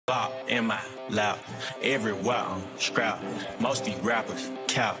Bop in my lap, everywhere I'm scrap. Most these rappers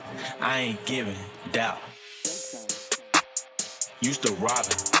cap, I ain't giving doubt. Used to rob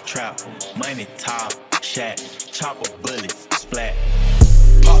it, trap, money top, shack, chopper bullets, splat.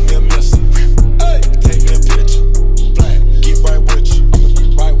 Pop me a missile, hey, take me a picture, flat, get right with you, I'ma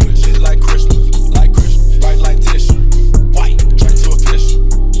get right with you. Lit like Christmas, right like tissue, white, drink to a fish,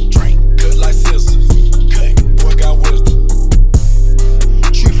 drink, cut like scissors, cut, boy got wisdom.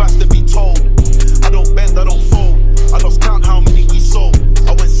 Truth has to be told, I don't bend, I don't fold, I lost count how many we sold.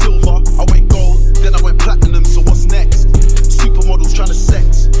 I went silver, I went gold, then I went platinum, so what's next? Supermodels trying to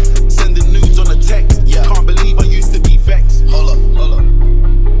sex, sending nudes on a text, yeah. Can't believe I used to be vexed. Hold up,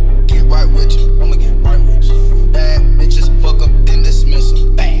 get right with you, I'ma get right with you. Bad bitches, fuck up, then dismiss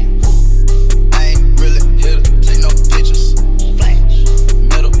them. Bam. I ain't really here to take no pictures. Flash,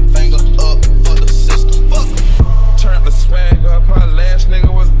 middle finger up for the system. Fuck. Turned the swag up, her last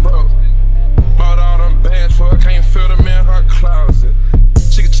nigga was broke. Bought all them bags for her, can't fill them in her closet.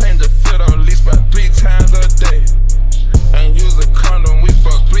 She can change the filter at least about 3 times a day. Ain't use a condom, we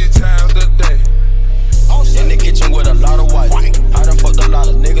fuck 3 times a day. In the kitchen with a lot of white. I done fucked a lot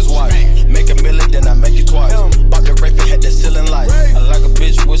of niggas' wife. Make a million, then I make it twice. Bought the rape and had that ceiling light. I like a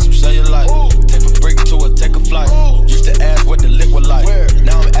bitch with some cellulite. Take a break to her, take a flight. Used to ask what the liquid like.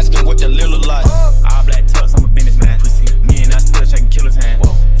 Now I'm asking what the little like. All black tux, I'm a businessman. Me and I still shaking killer's hand.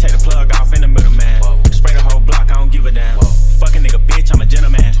 Take the plug off in the middle, man. Spray the whole block, I don't give a damn. Fucking nigga, bitch, I'm a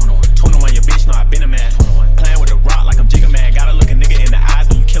gentleman. 21, your bitch, know I been a man. Playing with a rock like I'm Jigga Man. Gotta look a nigga in the eyes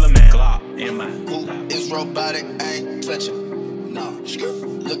when you kill a man. Glock in my It's robotic, I ain't touching. No,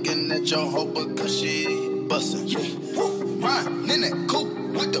 looking at your hoe because she bustin'. Riding in that coupe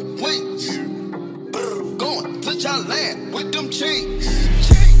with the wings. Going to your land with them chains.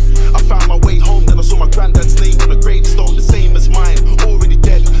 I found my way home, then I saw my granddad's name on a gravestone, the same as mine. Already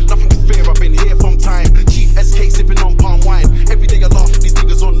dead,